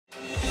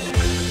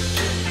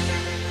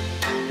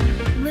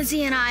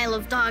Lizzie and I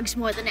love dogs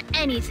more than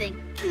anything.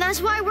 And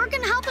that's why we're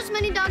gonna help as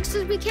many dogs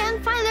as we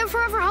can find their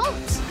forever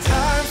homes.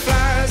 Time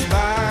flies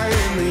by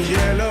in the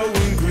yellow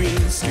and green.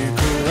 Stick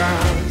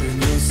around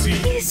and you'll see.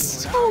 He's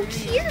so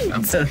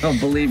cute.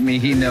 Believe me,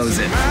 he knows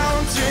it.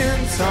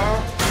 Mountain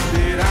top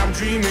that I'm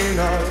dreaming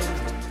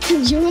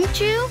of. You want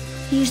to?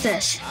 Use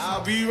this.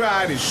 I'll be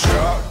riding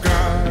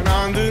shotgun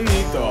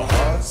underneath the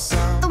hot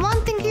sun. The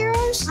one thing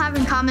heroes have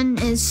in common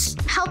is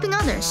helping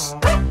others.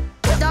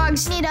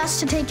 Dogs need us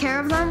to take care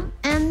of them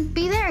and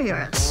be their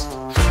heroes.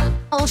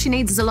 All she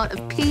needs is a lot of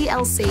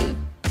PLC.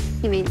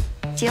 You mean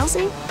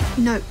TLC?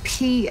 No,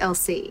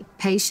 PLC.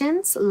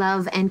 Patience,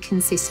 love, and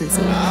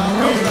consistency.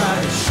 I'll be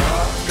riding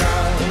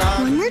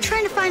shotgun. When you're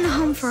trying to find a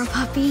home for a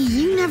puppy,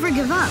 you never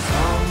give up.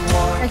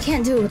 I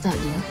can't do it without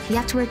you. We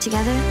have to work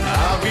together.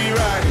 I'll be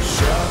riding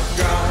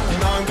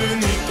shotgun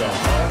underneath the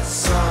hot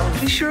sun.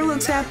 He sure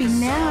looks happy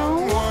now.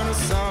 Wanna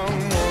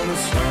song.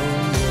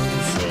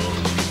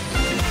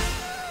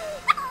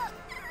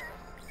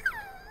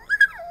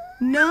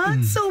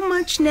 Not so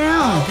much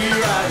now. I'll be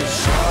riding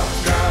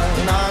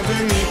shotgun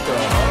underneath the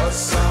hot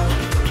sun.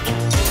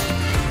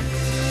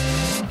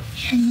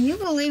 Can you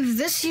believe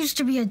this used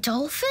to be a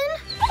dolphin?